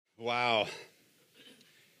Wow.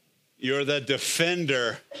 You're the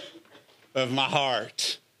defender of my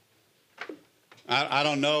heart. I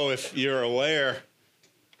don't know if you're aware,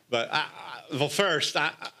 but I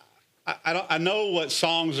know what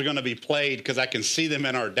songs are going to be played because I can see them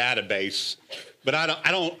in our database. But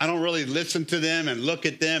I don't really listen to them and look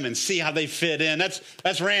at them and see how they fit in.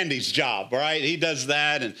 That's Randy's job, right? He does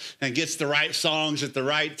that and gets the right songs at the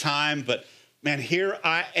right time. But man, here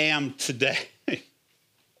I am today,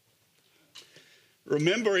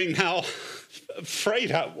 remembering how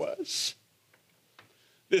afraid I was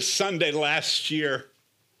this Sunday last year,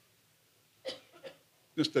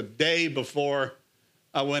 just a day before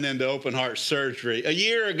I went into open heart surgery. A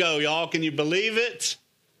year ago, y'all, can you believe it?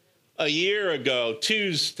 A year ago,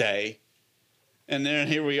 Tuesday. And then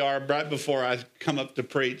here we are right before I come up to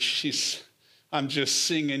preach. I'm just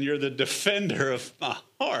singing, "You're the defender of my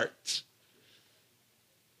heart.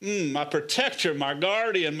 My protector, my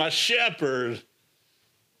guardian, my shepherd.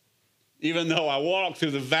 Even though I walk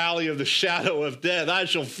through the valley of the shadow of death, I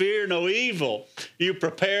shall fear no evil. You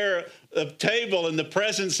prepare a table in the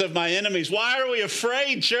presence of my enemies." Why are we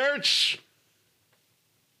afraid, church?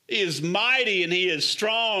 He is mighty and he is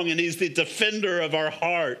strong and he's the defender of our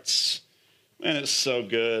hearts. Man, it's so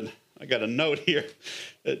good. I got a note here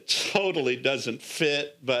that totally doesn't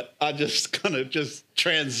fit, but I'm just going to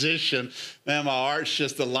transition. Man, my heart's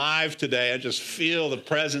just alive today. I just feel the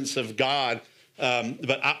presence of God.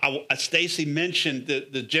 But Stacy mentioned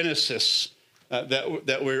the Genesis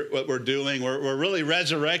that we're doing. We're really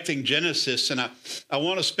resurrecting Genesis, and I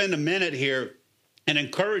want to spend a minute here and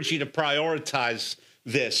encourage you to prioritize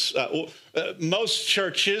this. Most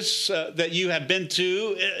churches that you have been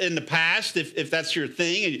to in the past, if that's your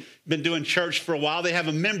thing, and you've been doing church for a while, they have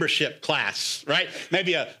a membership class, right?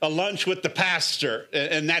 Maybe a lunch with the pastor,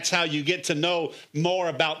 and that's how you get to know more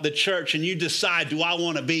about the church, and you decide, do I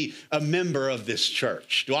want to be a member of this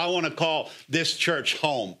church? Do I want to call this church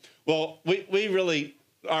home? Well, we really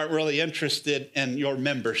aren't really interested in your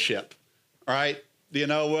membership, all right? You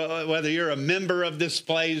know, whether you're a member of this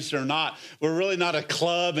place or not, we're really not a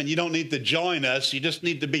club and you don't need to join us. You just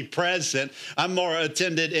need to be present. I'm more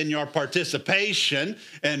attended in your participation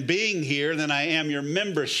and being here than I am your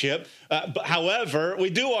membership. However, we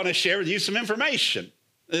do want to share with you some information.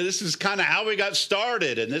 This is kind of how we got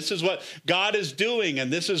started, and this is what God is doing, and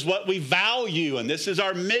this is what we value, and this is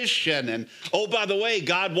our mission. And oh, by the way,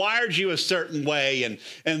 God wired you a certain way,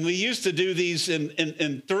 and we used to do these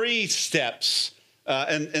in 3 steps.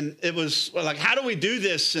 And it was like, how do we do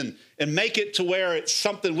this and make it to where it's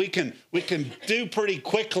something we can do pretty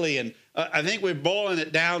quickly? And I think we're boiling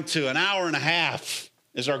it down to an hour and a half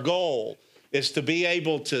is our goal, is to be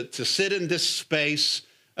able to sit in this space,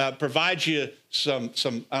 provide you some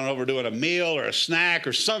I don't know if we're doing a meal or a snack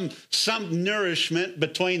or some nourishment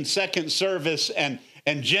between second service and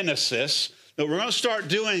Genesis. But we're going to start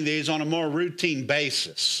doing these on a more routine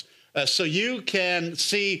basis. So you can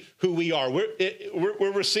see who we are.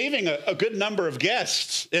 We're receiving a good number of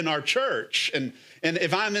guests in our church. And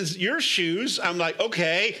if I'm in your shoes, I'm like,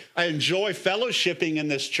 okay, I enjoy fellowshipping in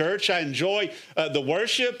this church. I enjoy the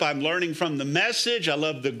worship. I'm learning from the message. I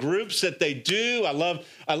love the groups that they do.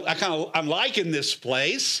 I'm liking this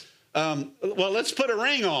place. Well, let's put a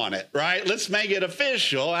ring on it, right? Let's make it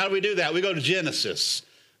official. How do we do that? We go to Genesis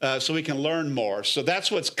so we can learn more. So that's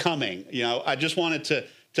what's coming. You know, I just wanted to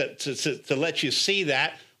let you see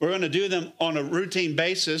that. We're going to do them on a routine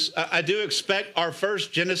basis. I do expect our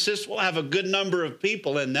first Genesis will have a good number of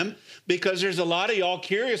people in them because there's a lot of y'all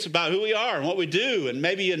curious about who we are and what we do. And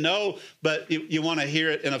maybe you know, but you want to hear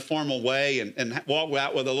it in a formal way and walk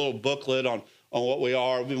out with a little booklet on what we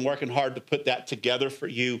are. We've been working hard to put that together for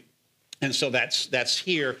you. And so that's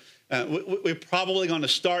here. We're probably going to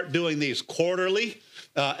start doing these quarterly.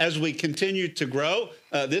 As we continue to grow,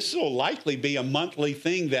 this will likely be a monthly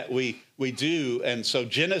thing that we do. And so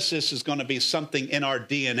Genesis is going to be something in our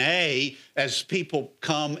DNA as people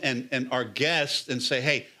come and are guests and say,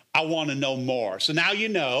 hey, I want to know more. So now you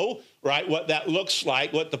know, right, what that looks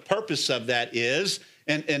like, what the purpose of that is.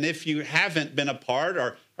 And if you haven't been a part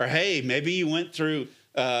or hey, maybe you went through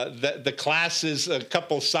the classes a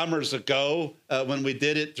couple summers ago when we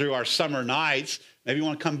did it through our summer nights, maybe you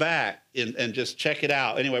want to come back and just check it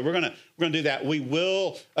out. Anyway, we're gonna do that. We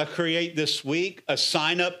will create this week a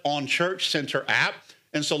sign up on Church Center app,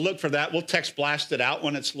 and so look for that. We'll text blast it out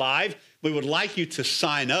when it's live. We would like you to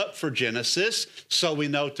sign up for Genesis so we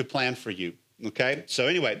know to plan for you. Okay, so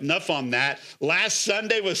anyway, enough on that. Last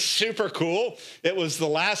Sunday was super cool. It was the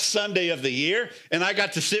last Sunday of the year, and I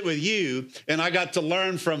got to sit with you, and I got to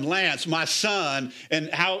learn from Lance, my son,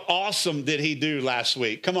 and how awesome did he do last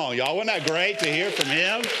week. Come on, y'all. Wasn't that great to hear from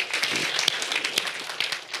him?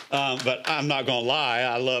 But I'm not going to lie,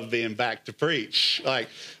 I love being back to preach. Like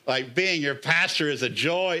being your pastor is a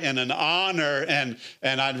joy and an honor, and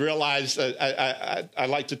I realize I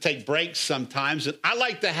like to take breaks sometimes, and I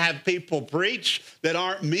like to have people preach that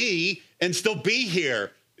aren't me and still be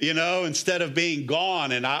here, instead of being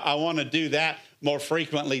gone, and I want to do that more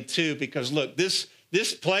frequently too, because look, this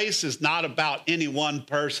place is not about any one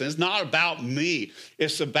person. It's not about me.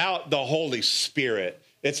 It's about the Holy Spirit.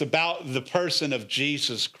 It's about the person of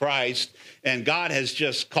Jesus Christ, and God has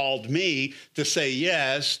just called me to say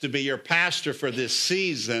yes, to be your pastor for this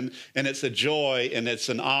season, and it's a joy and it's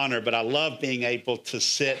an honor, but I love being able to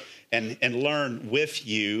sit and learn with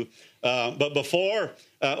you. But before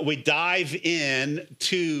we dive in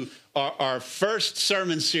to our first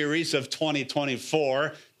sermon series of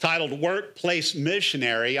 2024, titled Workplace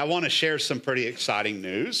Missionary, I want to share some pretty exciting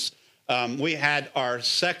news. We had our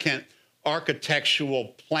second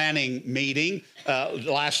architectural planning meeting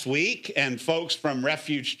last week, and folks from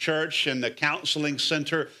Refuge Church and the Counseling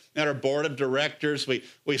Center and our board of directors,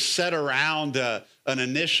 we set around an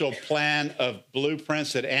initial plan of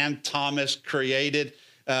blueprints that Ann Thomas created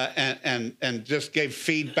and just gave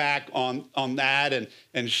feedback on that,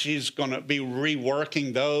 and she's going to be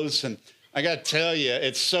reworking those. And I got to tell you,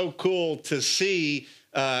 it's so cool to see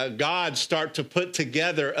God start to put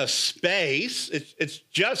together a space. It's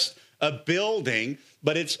just a building,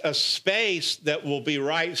 but it's a space that will be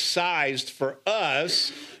right-sized for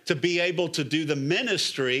us to be able to do the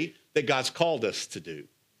ministry that God's called us to do.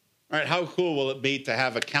 All right, how cool will it be to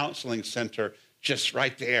have a counseling center just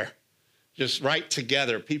right there, just right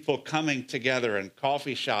together, people coming together and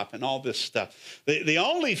coffee shop and all this stuff. The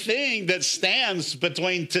only thing that stands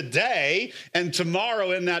between today and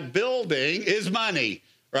tomorrow in that building is money.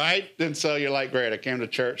 Right? And so you're like, great, I came to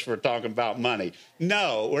church for talking about money.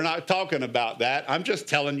 No, we're not talking about that. I'm just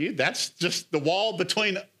telling you, that's just the wall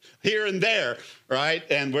between here and there, right?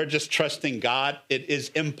 And we're just trusting God. It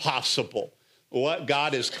is impossible. What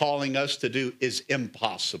God is calling us to do is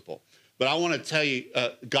impossible. But I want to tell you,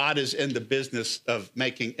 God is in the business of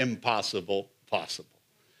making impossible possible.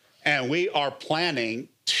 And we are planning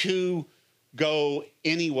to go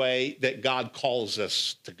any way that God calls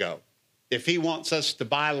us to go. If he wants us to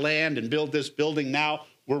buy land and build this building now,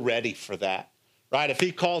 we're ready for that, right? If he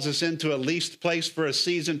calls us into a leased place for a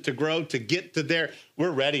season to grow, to get to there,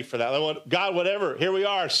 we're ready for that. God, whatever, here we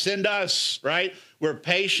are, send us, right? We're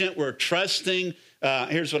patient, we're trusting.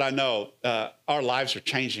 Here's what I know. Our lives are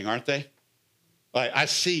changing, aren't they? Like, I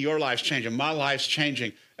see your lives changing, my life's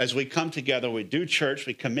changing. As we come together, we do church,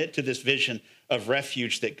 we commit to this vision of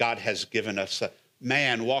refuge that God has given us. A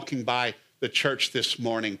man walking by the church this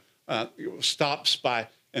morning stops by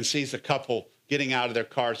and sees a couple getting out of their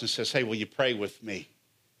cars and says, hey, will you pray with me?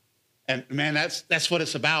 And man, that's what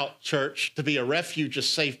it's about, church, to be a refuge, a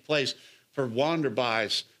safe place for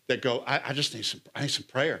wanderbys that go, I just need some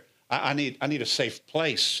prayer. I need a safe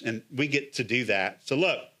place. And we get to do that. So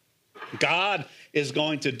look, God is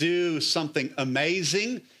going to do something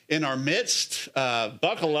amazing in our midst.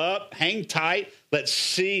 Buckle up, hang tight. Let's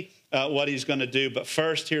see what he's going to do. But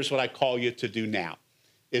first, here's what I call you to do now.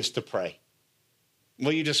 Is to pray.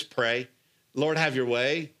 Will you just pray? Lord, have your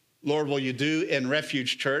way. Lord, will you do in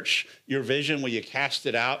Refuge Church your vision? Will you cast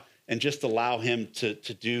it out and just allow him to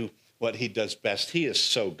do what he does best? He is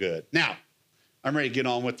so good. Now, I'm ready to get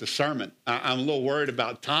on with the sermon. I'm a little worried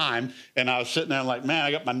about time, and I was sitting there like, man,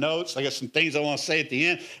 I got my notes. I got some things I want to say at the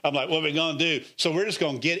end. I'm like, what are we going to do? So we're just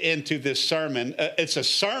going to get into this sermon. It's a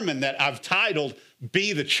sermon that I've titled,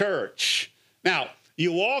 Be the Church. Now,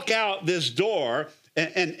 you walk out this door,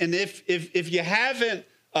 and if you haven't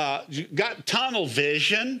got tunnel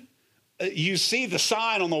vision, you see the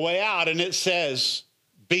sign on the way out, and it says,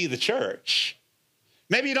 be the church.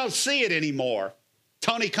 Maybe you don't see it anymore.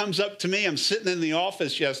 Tony comes up to me. I'm sitting in the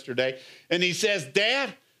office yesterday, and he says,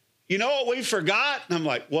 Dad, you know what we forgot? And I'm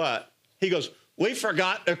like, what? He goes, we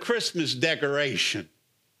forgot a Christmas decoration.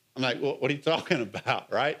 I'm like, well, what are you talking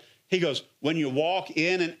about, right? He goes, when you walk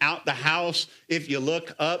in and out the house, if you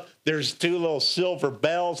look up, there's two little silver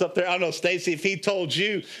bells up there. I don't know, Stacy, if he told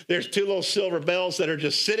you there's two little silver bells that are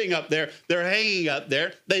just sitting up there. They're hanging up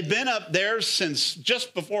there. They've been up there since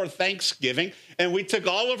just before Thanksgiving, and we took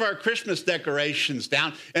all of our Christmas decorations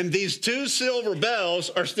down, and these two silver bells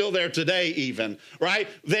are still there today even, right?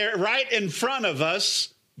 They're right in front of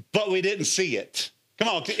us, but we didn't see it. Come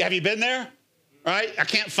on, have you been there? right? I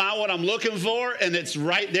can't find what I'm looking for, and it's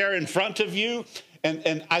right there in front of you.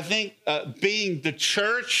 And I think being the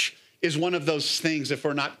church is one of those things, if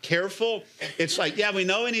we're not careful, it's like, yeah, we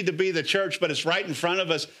know we need to be the church, but it's right in front of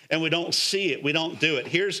us, and we don't see it. We don't do it.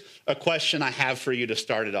 Here's a question I have for you to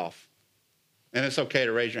start it off. And it's okay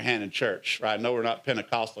to raise your hand in church, right? I know we're not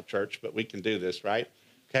Pentecostal church, but we can do this, right?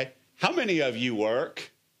 Okay. How many of you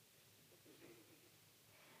work?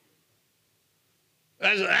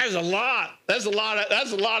 That's a lot. That's a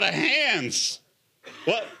lot of hands.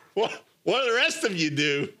 What do the rest of you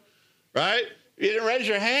do? Right? You didn't raise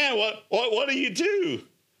your hand. What do you do?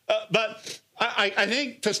 But I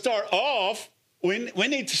think to start off, we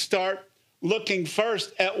need to start looking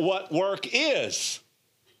first at what work is.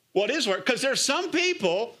 What is work? Because there's some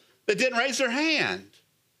people that didn't raise their hand.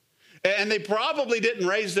 And they probably didn't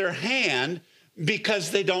raise their hand because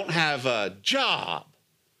they don't have a job.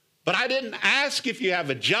 But I didn't ask if you have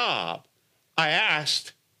a job. I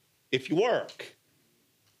asked if you work.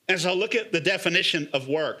 And so look at the definition of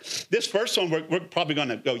work. This first one, we're probably going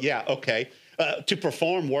to go, yeah, okay. To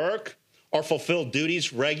perform work or fulfill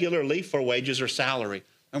duties regularly for wages or salary.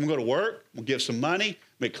 I'm going to go to work, we'll give some money,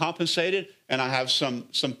 be compensated, and I have some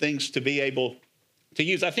things to be able to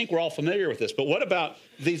use. I think we're all familiar with this. But what about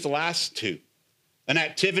these last two? An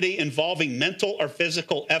activity involving mental or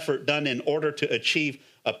physical effort done in order to achieve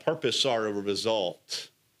a purpose or a result.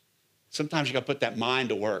 Sometimes you got to put that mind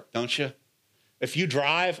to work, don't you? If you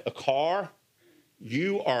drive a car,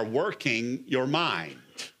 you are working your mind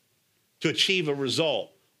to achieve a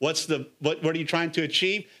result. What are you trying to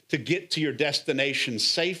achieve? To get to your destination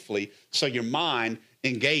safely so your mind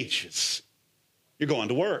engages. You're going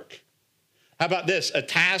to work. How about this? A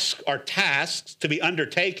task or tasks to be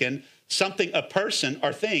undertaken, something a person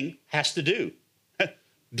or thing has to do.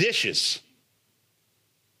 Dishes.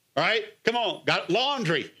 All right? Come on. Got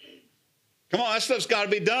laundry. Come on, that stuff's got to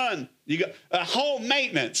be done. You got home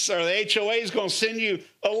maintenance, or the HOA is going to send you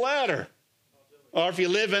a letter. Or if you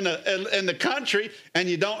live in the country and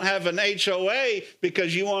you don't have an HOA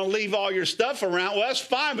because you want to leave all your stuff around, well, that's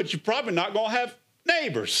fine, but you're probably not going to have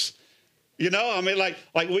neighbors. You know, I mean, like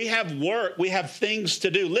we have work, we have things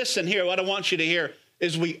to do. Listen here, what I want you to hear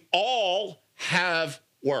is we all have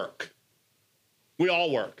work. We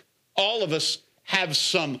all work. All of us have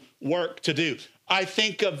some work to do. I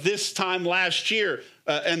think of this time last year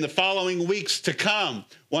and the following weeks to come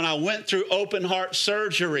when I went through open heart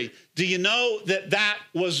surgery. Do you know that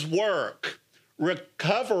was work?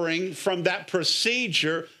 Recovering from that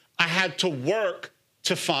procedure, I had to work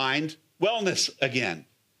to find wellness again.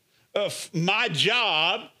 My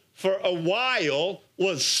job for a while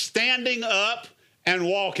was standing up and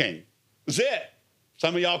walking. That's it.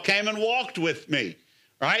 Some of y'all came and walked with me,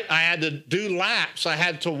 right? I had to do laps. I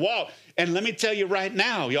had to walk. And let me tell you right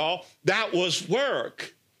now, y'all, that was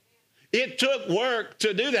work. It took work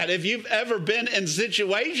to do that. If you've ever been in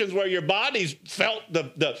situations where your body's felt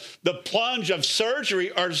the plunge of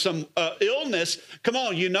surgery or some illness, come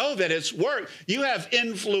on, you know that it's work. You have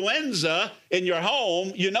influenza in your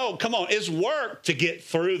home, you know, come on, it's work to get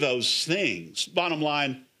through those things. Bottom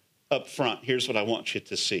line up front, here's what I want you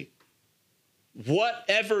to see.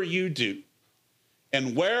 Whatever you do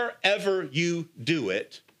and wherever you do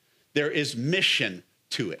it, there is mission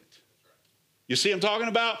to it. You see what I'm talking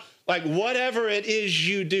about? Like whatever it is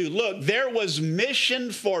you do. Look, there was mission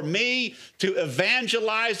for me to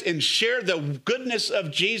evangelize and share the goodness of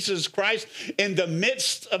Jesus Christ in the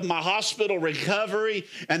midst of my hospital recovery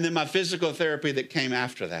and then my physical therapy that came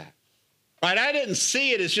after that. Right? I didn't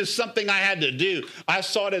see it as just something I had to do. I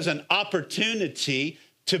saw it as an opportunity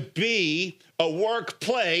to be a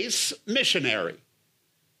workplace missionary,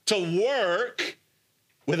 to work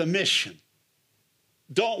with a mission.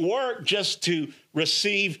 Don't work just to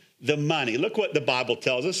receive the money. Look what the Bible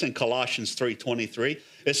tells us in Colossians 3:23.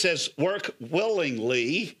 It says, work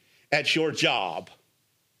willingly at your job.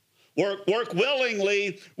 Work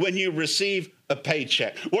willingly when you receive a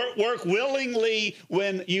paycheck. Work willingly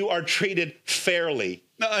when you are treated fairly.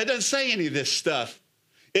 No, it doesn't say any of this stuff.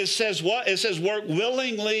 It says what? It says work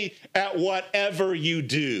willingly at whatever you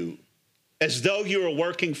do, as though you are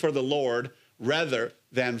working for the Lord rather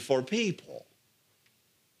than for people.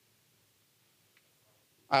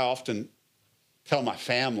 I often tell my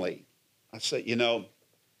family, I say, you know,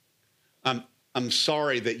 I'm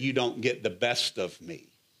sorry that you don't get the best of me.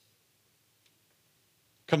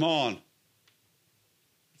 Come on.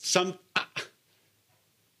 Sometimes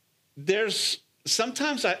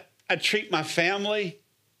I treat my family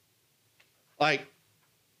like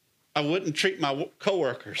I wouldn't treat my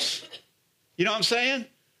coworkers. You know what I'm saying?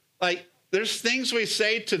 Like There's things we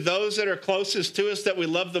say to those that are closest to us that we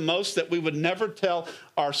love the most that we would never tell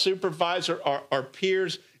our supervisor or our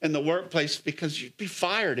peers in the workplace because you'd be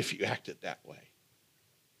fired if you acted that way.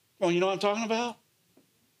 Well, you know what I'm talking about?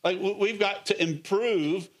 Like, we've got to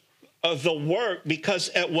improve the work, because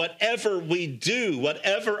at whatever we do,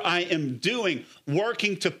 whatever I am doing,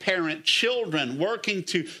 working to parent children, working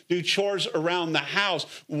to do chores around the house,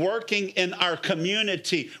 working in our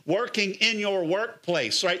community, working in your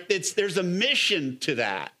workplace, right? There's a mission to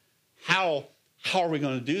that. How are we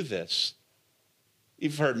going to do this?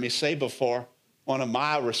 You've heard me say before, one of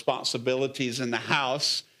my responsibilities in the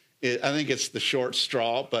house, I think it's the short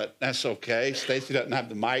straw, but that's okay. Stacy doesn't have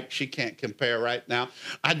the mic. She can't compare right now.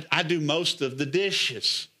 I do most of the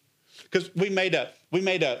dishes, because we made a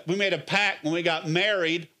pact when we got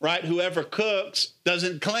married, right? Whoever cooks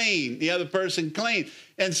doesn't clean. The other person cleans.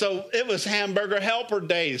 And so it was hamburger helper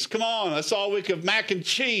days. Come on, that's all we could. Mac and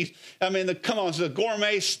cheese. I mean, come on, it's the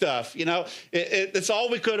gourmet stuff. You know, it's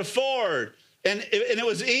all we could afford. And it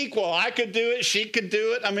was equal. I could do it. She could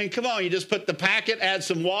do it. I mean, come on. You just put the packet, add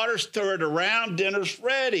some water, stir it around. Dinner's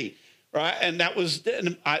ready, right? And I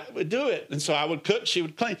would do it. And so I would cook. She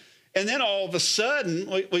would clean. And then all of a sudden,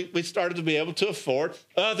 we started to be able to afford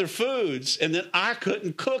other foods. And then I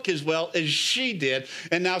couldn't cook as well as she did.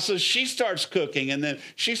 And now so she starts cooking, and then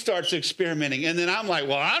she starts experimenting. And then I'm like,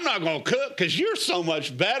 well, I'm not going to cook because you're so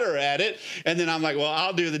much better at it. And then I'm like, well,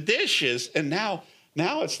 I'll do the dishes. And now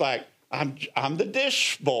it's like, I'm the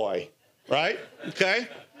dish boy, right? Okay?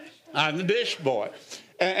 I'm the dish boy.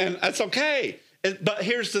 And that's okay. But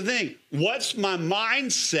here's the thing. What's my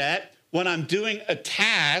mindset when I'm doing a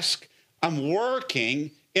task, I'm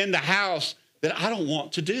working in the house that I don't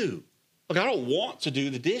want to do? Look, I don't want to do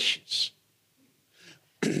the dishes.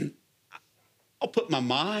 I'll put my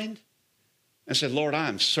mind and say, Lord, I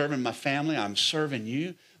am serving my family. I'm serving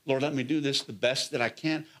you. Lord, let me do this the best that I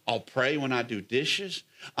can. I'll pray when I do dishes.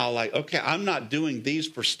 I'm not doing these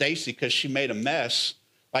for Stacy because she made a mess.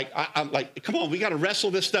 I'm like, come on, we got to wrestle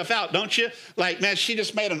this stuff out, don't you? Like, man, she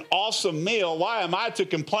just made an awesome meal. Why am I to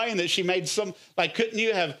complain that she made couldn't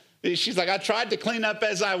you have? She's like, I tried to clean up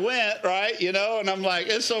as I went, right? You know, and I'm like,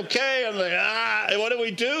 it's okay. I'm like, what do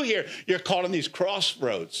we do here? You're caught in these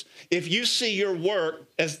crossroads. If you see your work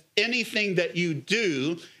as anything that you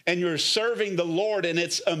do and you're serving the Lord and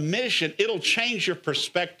it's a mission, it'll change your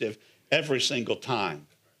perspective every single time.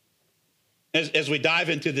 As we dive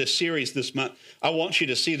into this series this month, I want you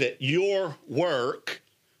to see that your work,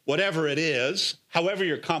 whatever it is, however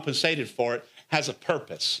you're compensated for it, has a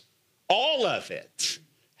purpose. All of it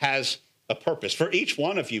has a purpose for each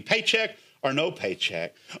one of you, paycheck or no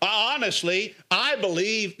paycheck. Honestly, I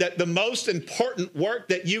believe that the most important work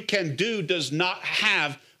that you can do does not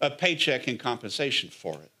have a paycheck in compensation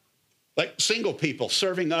for it. Like single people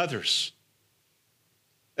serving others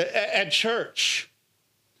at church.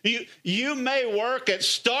 You may work at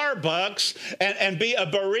Starbucks and be a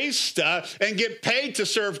barista and get paid to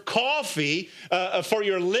serve coffee for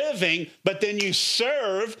your living, but then you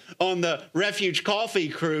serve on the Refuge Coffee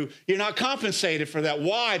crew. You're not compensated for that.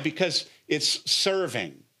 Why? Because it's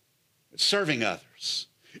serving. It's serving others.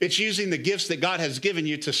 It's using the gifts that God has given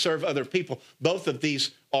you to serve other people. Both of these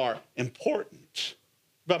are important.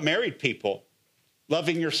 But married people,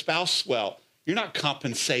 loving your spouse well, you're not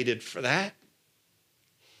compensated for that.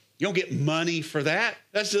 You don't get money for that.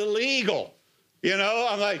 That's illegal. You know,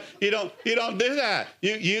 I'm like, you don't do that.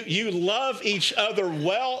 You love each other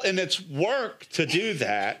well, and it's work to do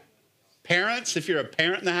that. Parents, if you're a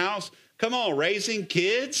parent in the house, come on, raising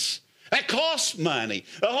kids, that costs money,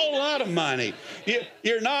 a whole lot of money.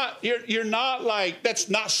 You're not like,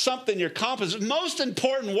 that's not something you're compensated. Most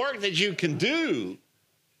important work that you can do,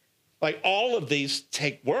 like all of these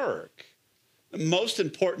take work. The most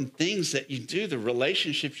important things that you do, the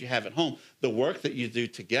relationships you have at home, the work that you do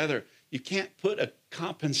together, you can't put a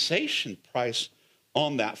compensation price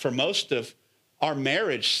on that. For most of our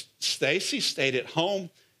marriage, Stacy stayed at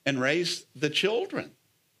home and raised the children.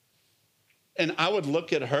 And I would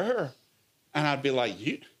look at her and I'd be like,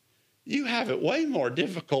 you have it way more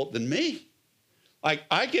difficult than me. Like,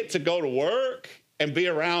 I get to go to work and be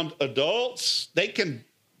around adults. They can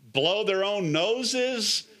blow their own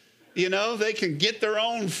noses. You know, they can get their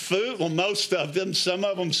own food. Well, most of them, some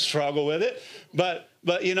of them struggle with it. But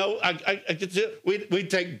you know, we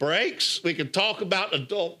take breaks. We can talk about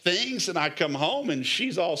adult things. And I come home and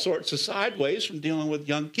she's all sorts of sideways from dealing with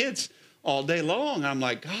young kids all day long. I'm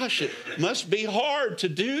like, gosh, it must be hard to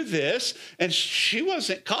do this. And she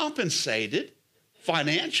wasn't compensated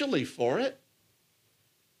financially for it.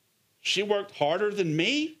 She worked harder than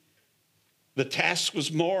me. The task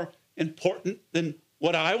was more important than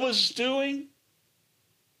what I was doing.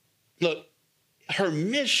 Look, her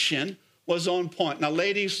mission was on point. Now,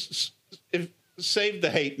 ladies, save the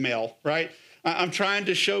hate mail, right? I'm trying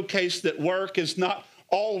to showcase that work is not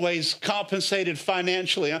always compensated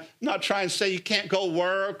financially. I'm not trying to say you can't go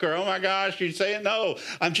work or, oh my gosh, you're saying no.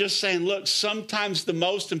 I'm just saying, look, sometimes the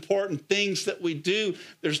most important things that we do,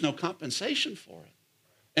 there's no compensation for it.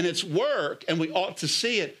 And it's work, and we ought to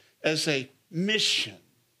see it as a mission.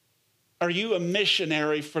 Are you a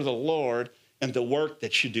missionary for the Lord and the work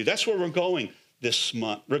that you do? That's where we're going this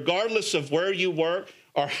month. Regardless of where you work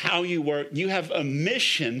or how you work, you have a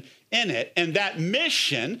mission in it. And that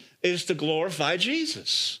mission is to glorify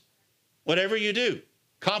Jesus. Whatever you do,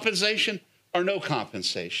 compensation or no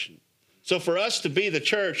compensation. So for us to be the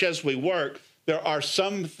church as we work, there are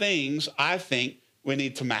some things I think we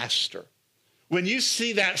need to master. When you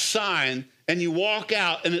see that sign and you walk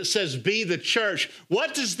out and it says, be the church,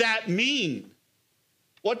 what does that mean?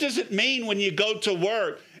 What does it mean when you go to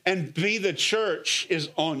work and be the church is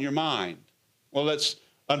on your mind? Well, let's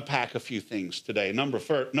unpack a few things today. Number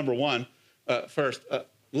one, first,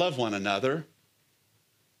 love one another.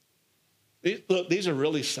 Look, these are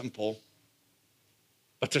really simple,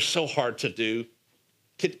 but they're so hard to do.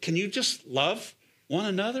 Can you just love one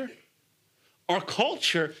another? Our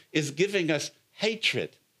culture is giving us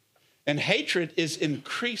hatred, and hatred is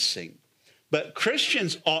increasing. But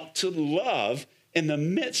Christians ought to love in the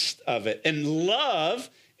midst of it. And love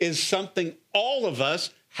is something all of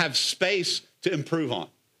us have space to improve on.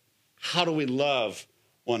 How do we love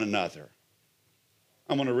one another?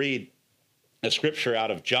 I'm going to read a scripture out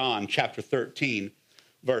of John chapter 13,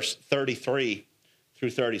 verse 33 through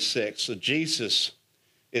 36. So Jesus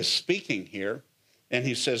is speaking here, and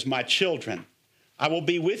he says, my children, I will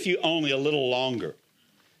be with you only a little longer.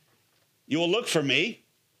 You will look for me,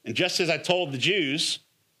 and just as I told the Jews,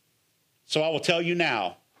 so I will tell you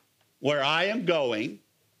now, where I am going,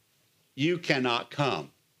 you cannot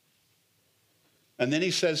come. And then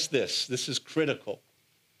he says this is critical.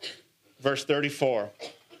 Verse 34,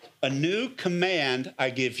 a new command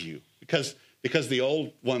I give you, because the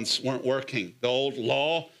old ones weren't working. The old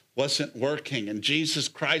law wasn't working, and Jesus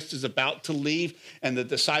Christ is about to leave, and the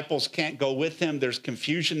disciples can't go with him. There's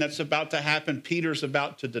confusion that's about to happen. Peter's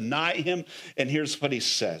about to deny him, and here's what he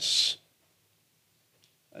says.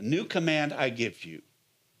 A new command I give you,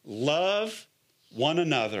 love one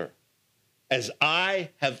another. As I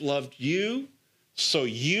have loved you, so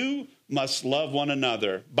you must love one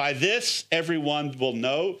another. By this, everyone will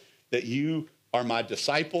know that you are my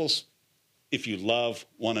disciples if you love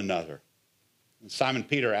one another. And Simon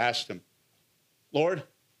Peter asked him, Lord,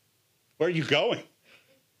 where are you going?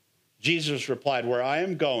 Jesus replied, where I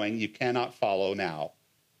am going, you cannot follow now.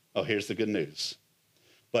 Oh, here's the good news.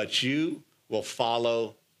 But you will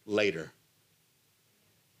follow later.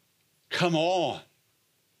 Come on.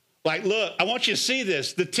 Like, look, I want you to see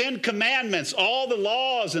this. The 10 commandments, all the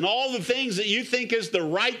laws and all the things that you think is the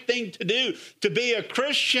right thing to do to be a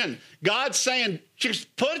Christian. God's saying,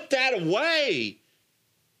 just put that away.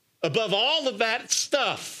 Above all of that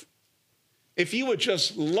stuff, if you would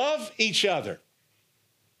just love each other,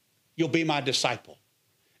 you'll be my disciple.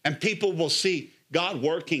 And people will see God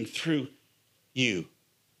working through you.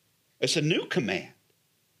 It's a new command.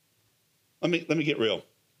 Let me get real.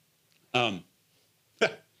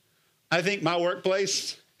 I think my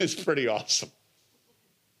workplace is pretty awesome.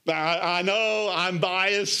 I know I'm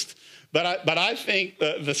biased, but I think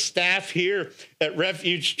the staff here at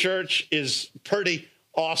Refuge Church is pretty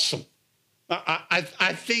awesome. I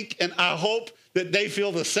think and I hope that they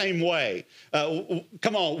feel the same way.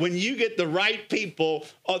 Come on, when you get the right people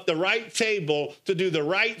at the right table to do the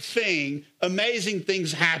right thing, amazing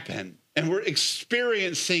things happen. And we're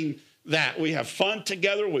experiencing that. We have fun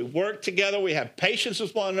together, we work together, we have patience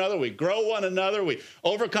with one another, we grow one another, we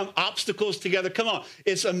overcome obstacles together. Come on,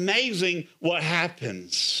 it's amazing what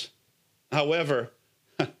happens. However,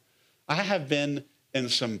 I have been in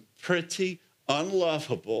some pretty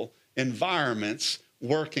unlovable environments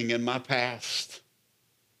working in my past.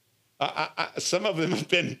 Some of them have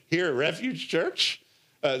been here at Refuge Church.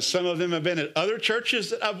 Some of them have been at other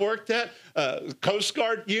churches that I've worked at, Coast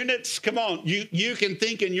Guard units. Come on, you can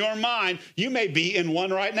think in your mind, you may be in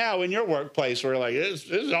one right now in your workplace where you're like, this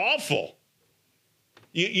is awful.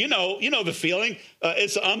 You know the feeling.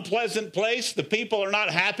 It's an unpleasant place. The people are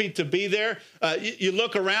not happy to be there. You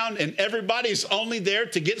look around and everybody's only there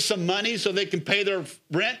to get some money so they can pay their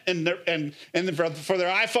rent and for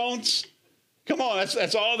their iPhones. Come on,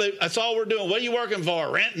 that's all we're doing. What are you working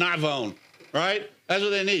for? Rent and iPhone, right? That's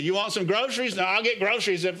what they need. You want some groceries? No, I'll get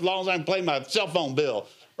groceries as long as I can pay my cell phone bill,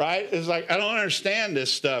 right? It's like, I don't understand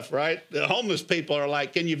this stuff, right? The homeless people are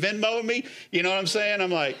like, can you Venmo me? You know what I'm saying? I'm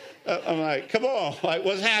like, come on, like,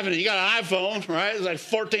 what's happening? You got an iPhone, right? It's like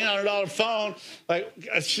 $1,400 phone. Like,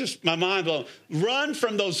 it's just my mind blown. Run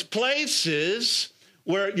from those places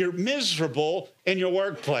where you're miserable in your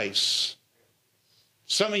workplace.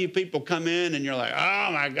 Some of you people come in and you're like,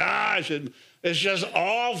 oh my gosh, it's just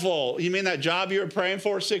awful. You mean that job you were praying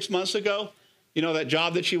for 6 months ago? You know, that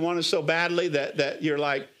job that you wanted so badly that you're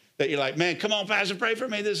like, man, come on, Pastor, pray for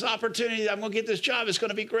me. This opportunity, I'm going to get this job. It's going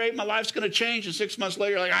to be great. My life's going to change. And 6 months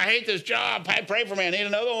later, you're like, I hate this job. Pray for me. I need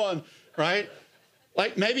another one, right?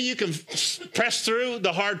 Like, maybe you can press through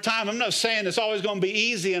the hard time. I'm not saying it's always going to be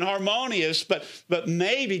easy and harmonious, but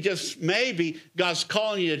maybe, just maybe, God's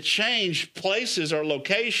calling you to change places or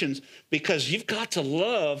locations because you've got to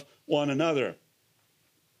love one another.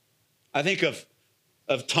 I think of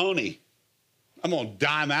Tony. I'm going to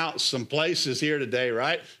dime out some places here today,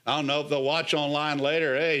 right? I don't know if they'll watch online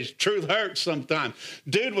later. Hey, truth hurts sometimes.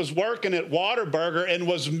 Dude was working at Whataburger and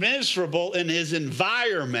was miserable in his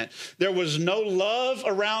environment. There was no love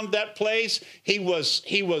around that place. He was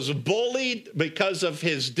bullied because of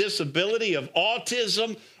his disability of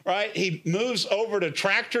autism, right? He moves over to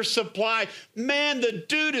Tractor Supply. Man, the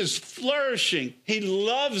dude is flourishing. He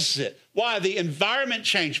loves it. Why? The environment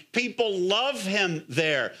changed. People love him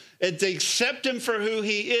there. They accept him for who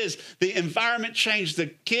he is. The environment changed. The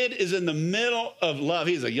kid is in the middle of love.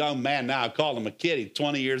 He's a young man now. I call him a kid. He's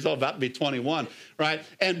 20 years old, about to be 21, right?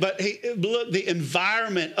 But look, the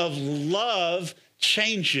environment of love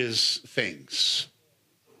changes things.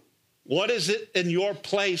 What is it in your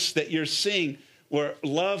place that you're seeing where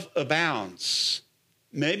love abounds?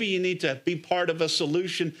 Maybe you need to be part of a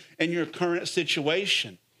solution in your current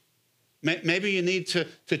situation. Maybe you need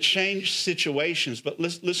to change situations, but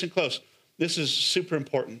listen close. This is super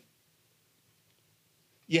important.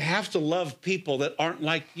 You have to love people that aren't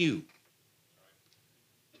like you.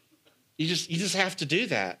 You just have to do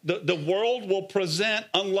that. The world will present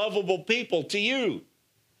unlovable people to you.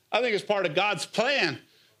 I think it's part of God's plan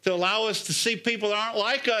to allow us to see people that aren't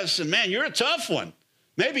like us. And man, you're a tough one.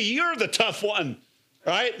 Maybe you're the tough one.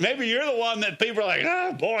 Right? Maybe you're the one that people are like,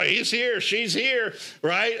 oh, boy, he's here, she's here,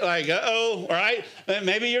 right? Like, uh-oh, right? And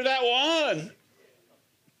maybe you're that one.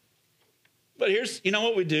 But you know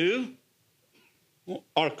what we do?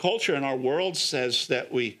 Our culture and our world says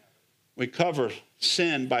that we cover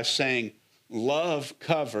sin by saying love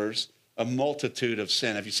covers a multitude of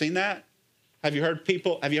sin. Have you seen that? Have you heard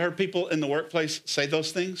people in the workplace say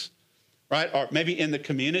those things? Right? Or maybe in the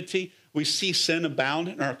community, we see sin abound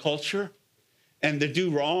in our culture. And they do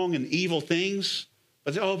wrong and evil things,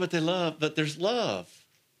 but they love. But there's love.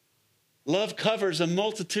 Love covers a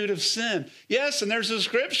multitude of sin. Yes, and there's a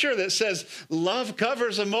scripture that says love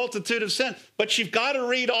covers a multitude of sin, but you've got to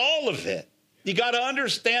read all of it. You got to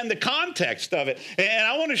understand the context of it. And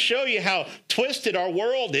I want to show you how twisted our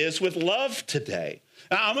world is with love today.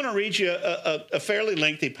 Now, I'm going to read you a fairly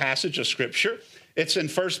lengthy passage of scripture. It's in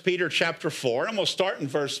 1 Peter chapter 4. I'm going to start in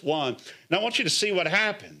verse 1. And I want you to see what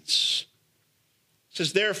happens. It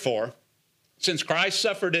says, therefore, since Christ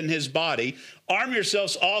suffered in his body, arm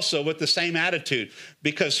yourselves also with the same attitude,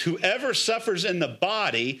 because whoever suffers in the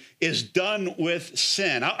body is done with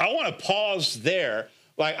sin. I want to pause there.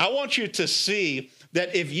 Like, I want you to see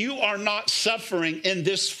that if you are not suffering in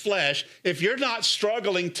this flesh, if you're not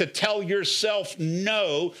struggling to tell yourself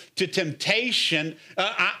no to temptation,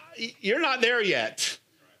 you're not there yet.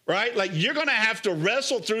 Right? Like, you're going to have to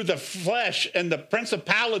wrestle through the flesh and the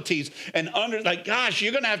principalities and you're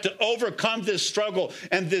going to have to overcome this struggle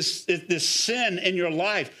and this sin in your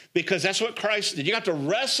life, because that's what Christ did. You have to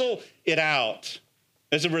wrestle it out.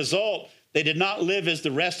 As a result, they did not live as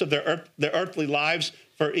the rest of their earthly lives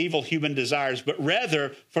for evil human desires, but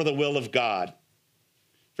rather for the will of God.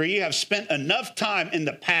 For you have spent enough time in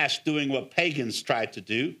the past doing what pagans tried to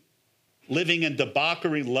do, living in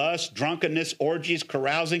debauchery, lust, drunkenness, orgies,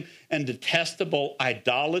 carousing, and detestable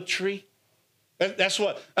idolatry. That's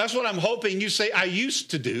what I'm hoping you say I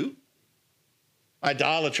used to do.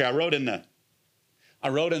 Idolatry. I wrote in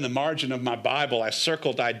the margin of my Bible, I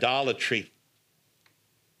circled idolatry.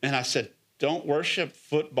 And I said, don't worship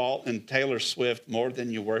football and Taylor Swift more than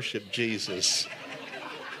you worship Jesus.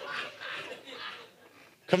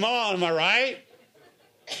 Come on, am I right?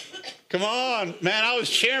 Come on, man, I was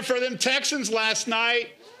cheering for them Texans last night.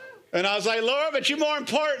 And I was like, Lord, but you're more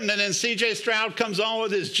important. And then C.J. Stroud comes on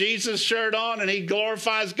with his Jesus shirt on and he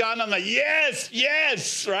glorifies God. And I'm like,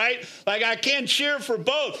 yes, right? Like, I can't cheer for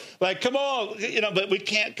both. Like, come on, but we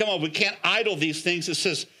can't idle these things. It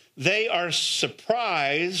says, they are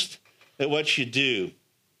surprised at what you do.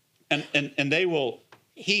 And they will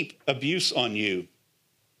heap abuse on you.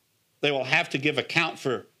 They will have to give account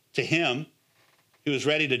to him who is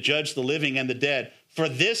ready to judge the living and the dead. For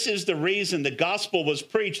this is the reason the gospel was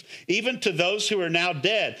preached, even to those who are now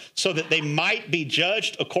dead, so that they might be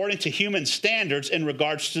judged according to human standards in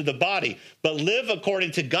regards to the body, but live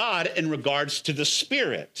according to God in regards to the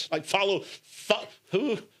spirit. Like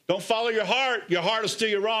don't follow your heart. Your heart will steer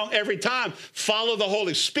you wrong every time. Follow the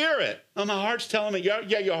Holy Spirit. Oh, my heart's telling me,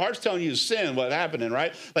 your heart's telling you to sin, what's happening,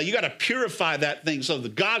 right? Like you got to purify that thing so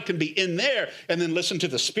that God can be in there, and then listen to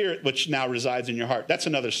the Spirit which now resides in your heart. That's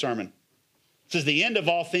another sermon. It says the end of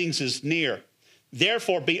all things is near.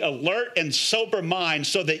 Therefore, be alert and sober mind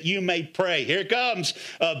so that you may pray. Here it comes.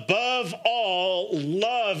 Above all,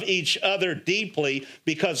 love each other deeply,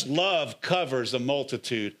 because love covers a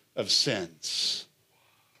multitude of sins.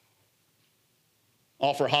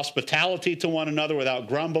 Offer hospitality to one another without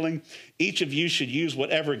grumbling. Each of you should use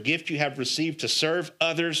whatever gift you have received to serve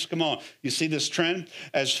others. Come on, you see this trend?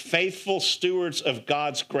 As faithful stewards of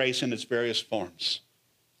God's grace in its various forms,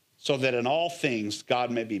 so that in all things God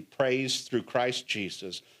may be praised through Christ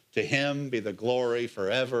Jesus. To him be the glory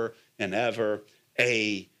forever and ever.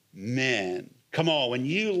 Amen. Come on, when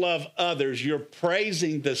you love others, you're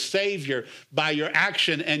praising the Savior by your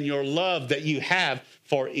action and your love that you have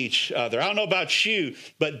for each other. I don't know about you,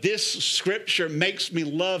 but this scripture makes me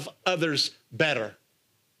love others better.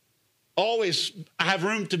 Always I have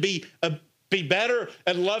room to be better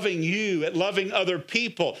at loving you, at loving other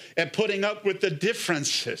people, at putting up with the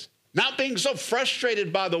differences, not being so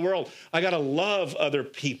frustrated by the world. I got to love other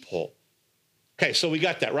people. Okay, so we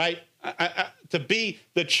got that, right? To be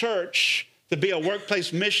the church, to be a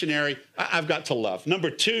workplace missionary, I've got to love. Number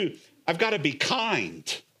two, I've got to be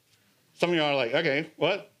kind. Some of you are like, okay,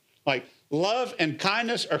 what? Like love and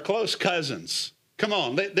kindness are close cousins. Come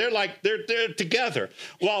on, they're together.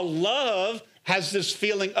 While love has this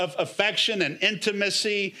feeling of affection and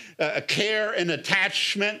intimacy, care and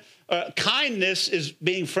attachment, kindness is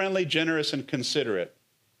being friendly, generous, and considerate.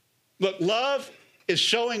 Look, love is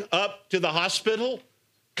showing up to the hospital.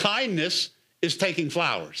 Kindness is taking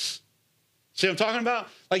flowers. See what I'm talking about?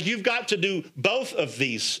 Like you've got to do both of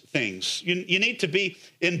these things. You need to be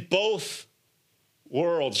in both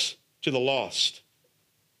worlds to the lost.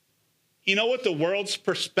 You know what the world's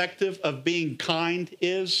perspective of being kind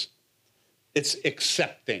is? It's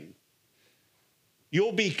accepting.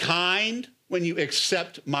 You'll be kind when you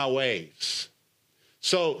accept my ways.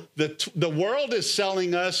 So the world is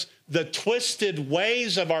selling us the twisted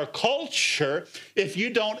ways of our culture. If you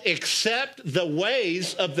don't accept the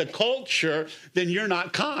ways of the culture, then you're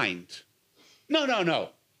not kind. No.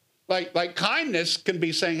 Like kindness can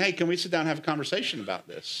be saying, hey, can we sit down and have a conversation about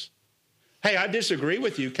this? Hey, I disagree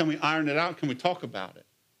with you. Can we iron it out? Can we talk about it?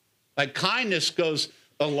 Like kindness goes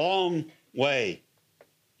a long way.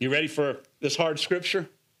 You ready for this hard scripture?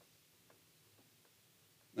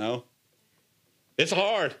 No? It's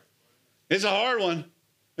hard. It's a hard one.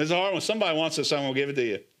 It's a hard one. Somebody wants this, so I'm going to give it to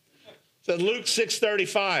you. It says Luke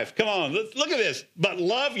 6:35. Come on, look at this. But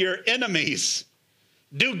love your enemies.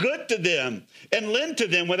 Do good to them and lend to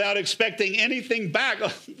them without expecting anything back.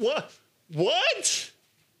 What?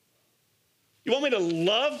 You want me to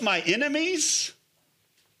love my enemies?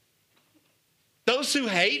 Those who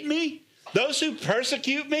hate me? Those who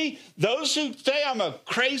persecute me? Those who say I'm a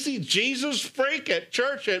crazy Jesus freak at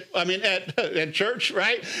church, at church,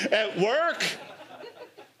 right? At work?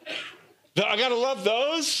 I got to love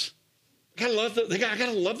those. I got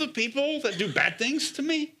to love the people that do bad things to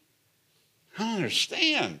me. I don't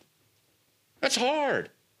understand. That's hard.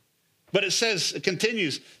 But it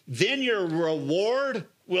continues, then your reward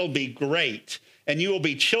will be great, and you will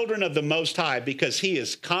be children of the Most High, because he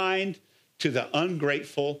is kind to the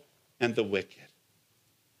ungrateful and the wicked.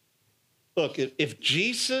 Look, if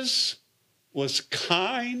Jesus was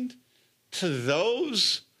kind to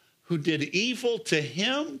those who did evil to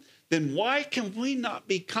him, then why can we not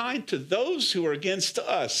be kind to those who are against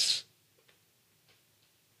us?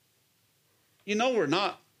 You know, we're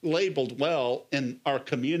not labeled well in our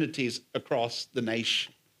communities across the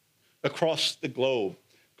nation, across the globe.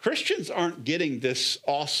 Christians aren't getting this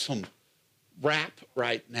awesome rap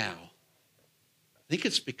right now. I think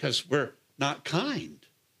it's because we're not kind.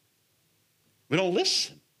 We don't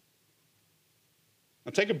listen.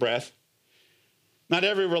 Now take a breath. Not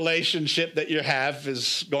every relationship that you have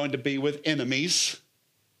is going to be with enemies.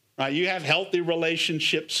 Right? You have healthy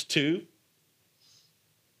relationships too.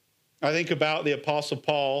 I think about the Apostle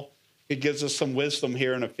Paul. He gives us some wisdom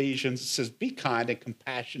here in Ephesians. It says, be kind and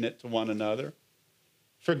compassionate to one another,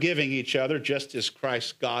 forgiving each other just as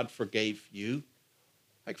Christ God forgave you.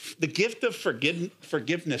 Like the gift of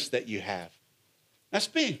forgiveness that you have. That's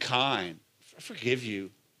being kind. I forgive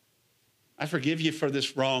you. I forgive you for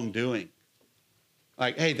this wrongdoing.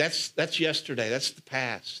 Like, hey, that's yesterday. That's the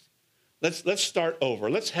past. Let's start over.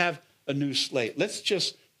 Let's have a new slate. Let's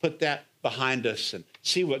just put that behind us and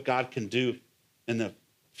see what God can do in the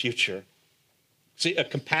future. See, a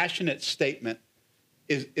compassionate statement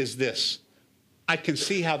is this. I can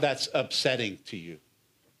see how that's upsetting to you.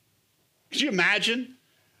 Could you imagine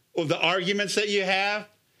the arguments that you have?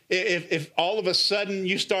 If all of a sudden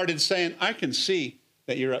you started saying, I can see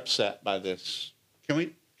that you're upset by this.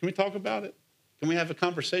 Can we talk about it? Can we have a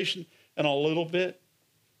conversation in a little bit?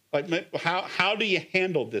 Like, how do you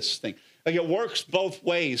handle this thing? Like, it works both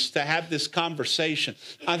ways to have this conversation.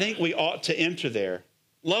 I think we ought to enter there.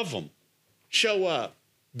 Love them. Show up.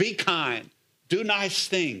 Be kind. Do nice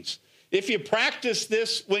things. If you practice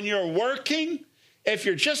this when you're working, if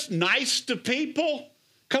you're just nice to people,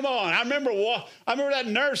 come on. I remember that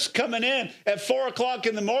nurse coming in at 4 o'clock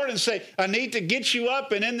in the morning and say, I need to get you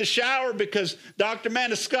up and in the shower because Dr.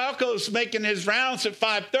 Maniscalco's making his rounds at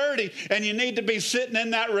 5:30 and you need to be sitting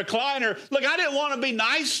in that recliner. Look, I didn't want to be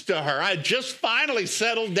nice to her. I just finally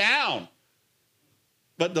settled down.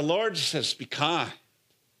 But the Lord says, be kind. I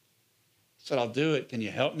said, I'll do it. Can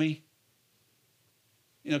you help me?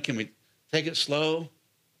 Can we take it slow?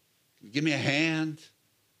 Can you give me a hand?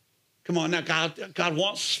 Come on now, God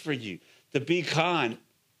wants for you to be kind.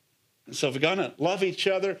 And so if we're going to love each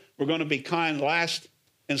other, we're going to be kind last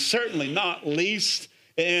and certainly not least.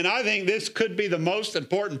 And I think this could be the most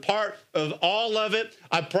important part of all of it.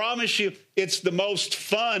 I promise you it's the most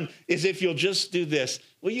fun is if you'll just do this.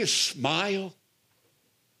 Will you smile?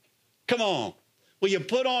 Come on. Will you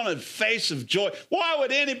put on a face of joy? Why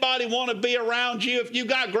would anybody want to be around you if you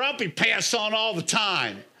got grumpy pants on all the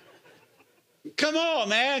time? Come on,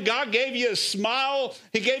 man. God gave you a smile.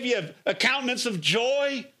 He gave you a countenance of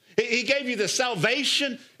joy. He gave you the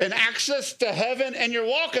salvation and access to heaven, and you're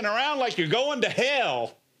walking around like you're going to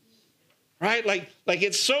hell, right? Like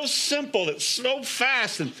it's so simple. It's so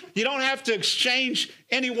fast, and you don't have to exchange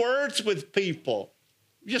any words with people.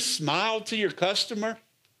 You just smile to your customer.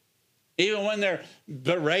 Even when they're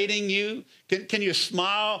berating you, can you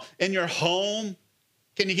smile in your home?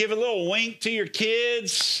 Can you give a little wink to your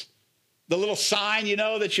kids? The little sign,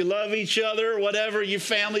 that you love each other, whatever your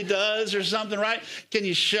family does or something, right? Can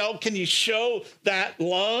you show that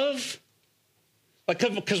love?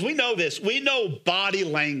 Because we know this. We know body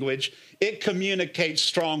language. It communicates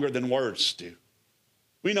stronger than words do.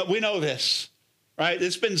 We know this, right?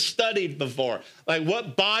 It's been studied before. Like,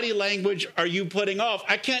 what body language are you putting off?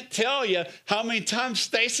 I can't tell you how many times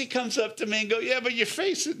Stacy comes up to me and goes, yeah, but your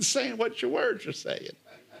face isn't saying what your words are saying.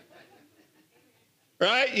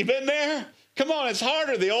 Right? You been there? Come on, it's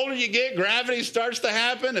harder. The older you get, gravity starts to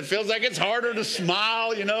happen. It feels like it's harder to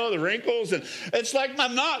smile, the wrinkles. And it's like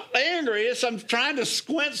I'm not angry. I'm trying to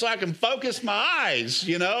squint so I can focus my eyes,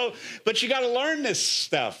 But you got to learn this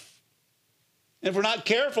stuff. And if we're not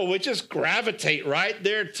careful, we just gravitate right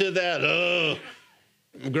there to that,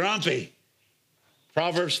 I'm grumpy.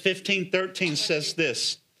 Proverbs 15:13 says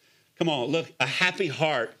this. Come on, look, a happy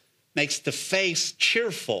heart makes the face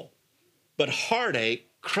cheerful, but heartache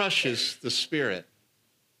crushes the spirit.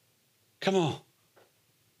 Come on.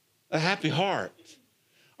 A happy heart.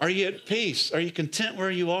 Are you at peace? Are you content where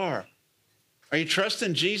you are? Are you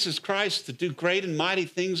trusting Jesus Christ to do great and mighty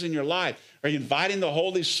things in your life? Are you inviting the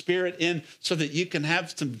Holy Spirit in so that you can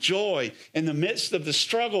have some joy in the midst of the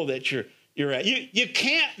struggle that you're at? You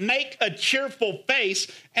can't make a cheerful face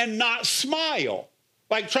and not smile.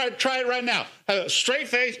 Like, try it right now. Have a straight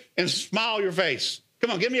face and smile your face. Come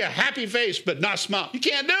on, give me a happy face, but not smile. You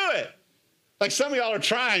can't do it. Like some of y'all are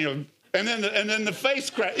trying, and then the face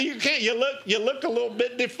crack. You can't. You look a little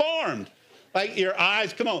bit deformed. Like your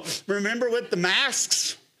eyes. Come on. Remember with the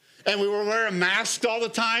masks, and we were wearing masks all the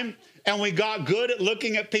time, and we got good at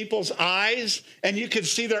looking at people's eyes, and you could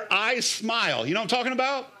see their eyes smile. You know what I'm talking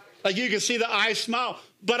about? Like you could see the eyes smile.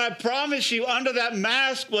 But I promise you, under that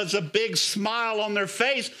mask was a big smile on their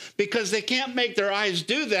face because they can't make their eyes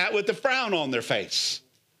do that with the frown on their face.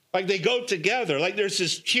 Like they go together. Like there's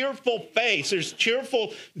this cheerful face. There's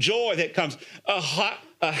cheerful joy that comes.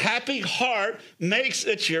 A happy heart makes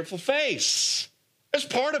a cheerful face. That's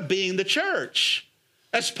part of being the church.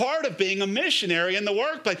 That's part of being a missionary in the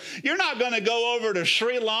workplace. You're not going to go over to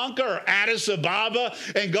Sri Lanka or Addis Ababa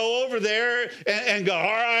and go over there and go, all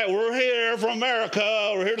right, we're here from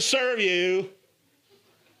America. We're here to serve you.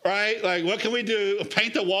 Right? Like, what can we do?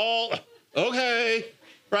 Paint the wall? Okay.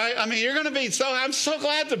 Right? I mean, you're going to be I'm so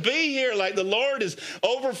glad to be here. Like, the Lord is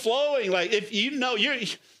overflowing. Like, if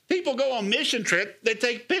People go on mission trip, they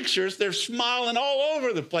take pictures, they're smiling all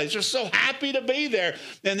over the place. They're so happy to be there.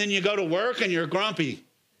 And then you go to work and you're grumpy.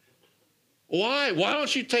 Why? Why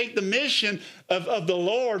don't you take the mission of the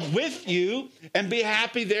Lord with you and be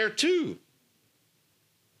happy there too?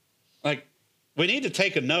 Like, we need to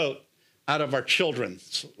take a note out of our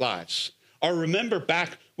children's lives. Or remember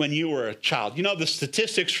back when you were a child. You know, the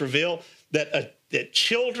statistics reveal that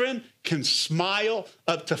children can smile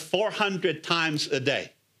up to 400 times a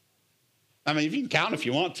day. I mean, you can count if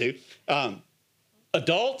you want to.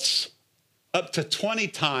 Adults, up to 20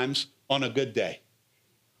 times on a good day.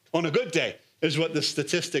 On a good day is what the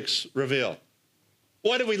statistics reveal.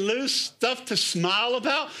 What do we lose stuff to smile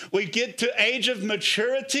about? We get to age of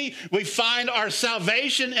maturity. We find our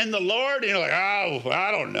salvation in the Lord. And you're like, oh, I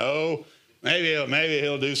don't know. Maybe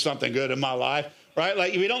he'll do something good in my life, right?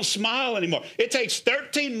 Like, we don't smile anymore. It takes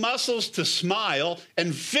 13 muscles to smile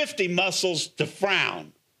and 50 muscles to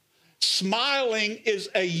frown. Smiling is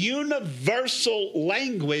a universal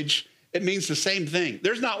language. It means the same thing.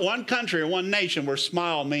 There's not one country or one nation where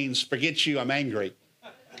smile means forget you, I'm angry.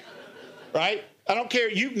 Right? I don't care.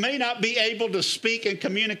 You may not be able to speak and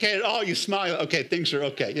communicate at all. You smile. Okay, things are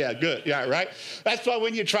okay. Yeah, good. Yeah, right? That's why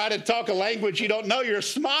when you try to talk a language you don't know, you're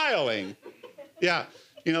smiling. Yeah.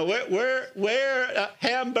 You know, where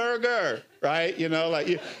hamburger, right? You know, like,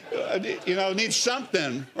 need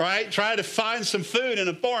something, right? Try to find some food in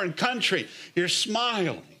a foreign country. You're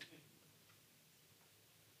smiling.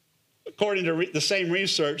 According to the same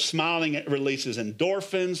research, smiling releases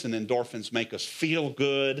endorphins, and endorphins make us feel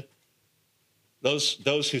good.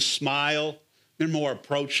 Those who smile, they're more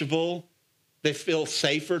approachable. They feel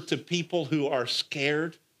safer to people who are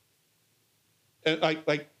scared.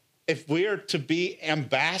 Like if we're to be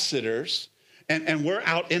ambassadors and we're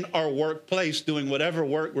out in our workplace doing whatever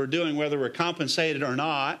work we're doing, whether we're compensated or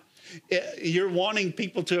not, you're wanting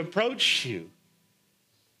people to approach you.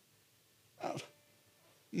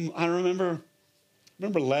 I remember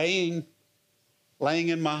laying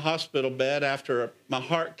in my hospital bed after my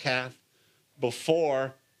heart cath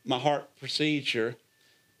before my heart procedure,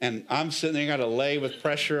 and I'm sitting there, got to lay with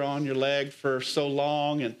pressure on your leg for so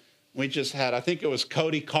long, and we just had, I think it was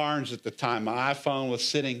Cody Carnes at the time. My iPhone was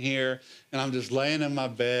sitting here, and I'm just laying in my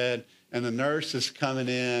bed, and the nurse is coming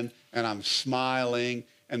in, and I'm smiling,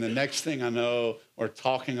 and the next thing I know, we're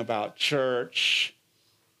talking about church.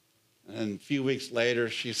 And a few weeks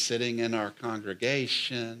later, she's sitting in our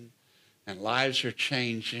congregation, and lives are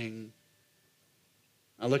changing.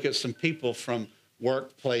 I look at some people from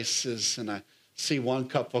workplaces, and I see one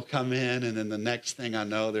couple come in, and then the next thing I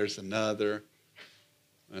know, there's another.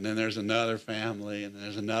 And then there's another family, and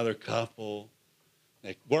there's another couple.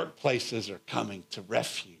 Like, workplaces are coming to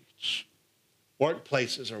refuge.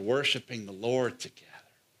 Workplaces are worshiping the Lord together.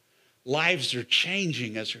 Lives are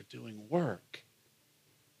changing as they're doing work.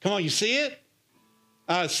 Come on, you see it?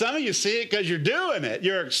 Some of you see it because you're doing it.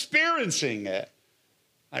 You're experiencing it.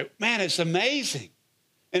 Like, man, it's amazing.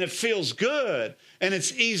 And it feels good. And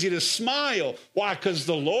it's easy to smile. Why? Because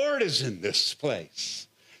the Lord is in this place.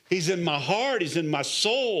 He's in my heart. He's in my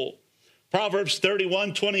soul. Proverbs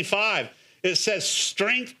 31:25. It says,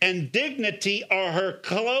 strength and dignity are her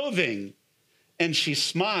clothing, and she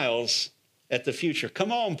smiles at the future.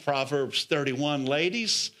 Come on, Proverbs 31,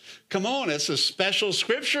 ladies. Come on, it's a special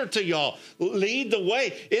scripture to y'all. Lead the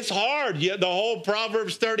way. It's hard. The whole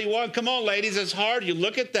Proverbs 31. Come on, ladies, it's hard. You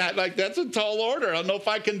look at that like that's a tall order. I don't know if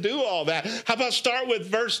I can do all that. How about start with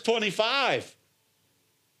verse 25?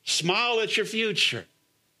 Smile at your future.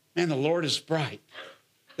 Man, the Lord is bright.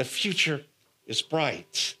 The future is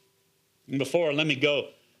bright. And before we go,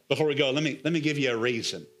 let me give you a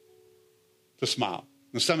reason to smile.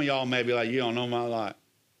 And some of y'all may be like, you don't know my life.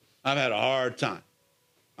 I've had a hard time.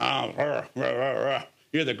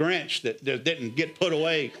 You're the Grinch that didn't get put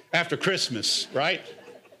away after Christmas, right?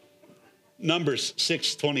 Numbers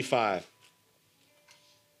 6:25.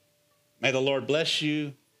 May the Lord bless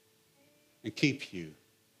you and keep you.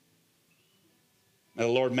 May the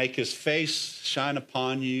Lord make his face shine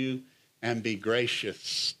upon you and be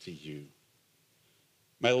gracious to you.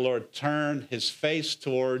 May the Lord turn his face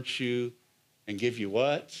towards you and give you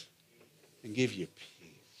what? And give you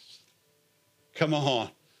peace. Come on.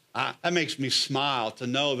 That makes me smile to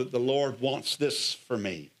know that the Lord wants this for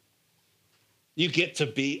me. You get to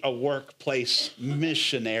be a workplace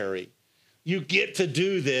missionary. You get to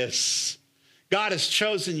do this. God has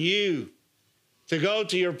chosen you to go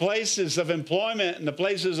to your places of employment and the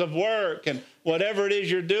places of work and whatever it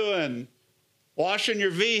is you're doing, washing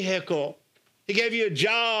your vehicle. He gave you a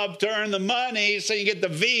job to earn the money so you get the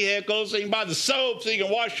vehicle, so you can buy the soap, so you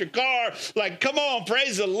can wash your car. Like, come on,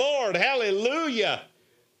 praise the Lord. Hallelujah.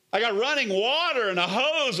 I got running water and a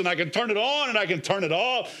hose, and I can turn it on and I can turn it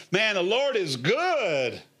off. Man, the Lord is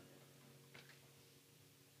good.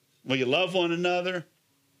 Will you love one another?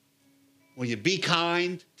 Will you be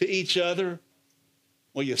kind to each other?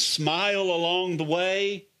 Will you smile along the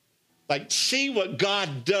way? Like, see what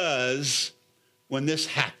God does when this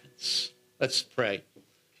happens. Let's pray.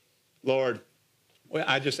 Lord,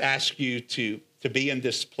 I just ask you to be in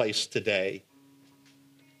this place today.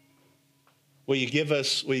 Will you give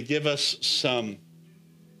us some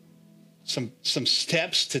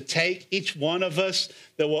steps to take, each one of us,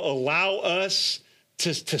 that will allow us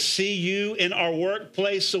to see you in our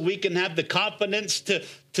workplace, so we can have the confidence to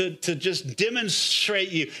just demonstrate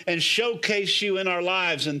you and showcase you in our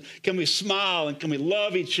lives? And can we smile and can we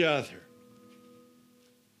love each other?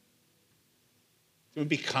 Can we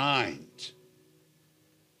be kind?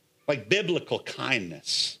 Like biblical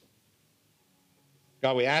kindness.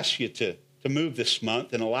 God, we ask you to move this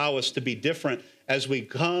month and allow us to be different as we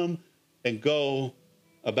come and go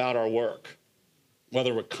about our work,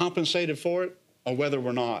 whether we're compensated for it or whether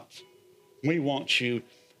we're not. We want you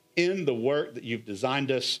in the work that you've designed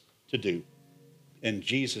us to do. In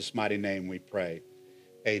Jesus' mighty name we pray.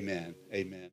 Amen. Amen.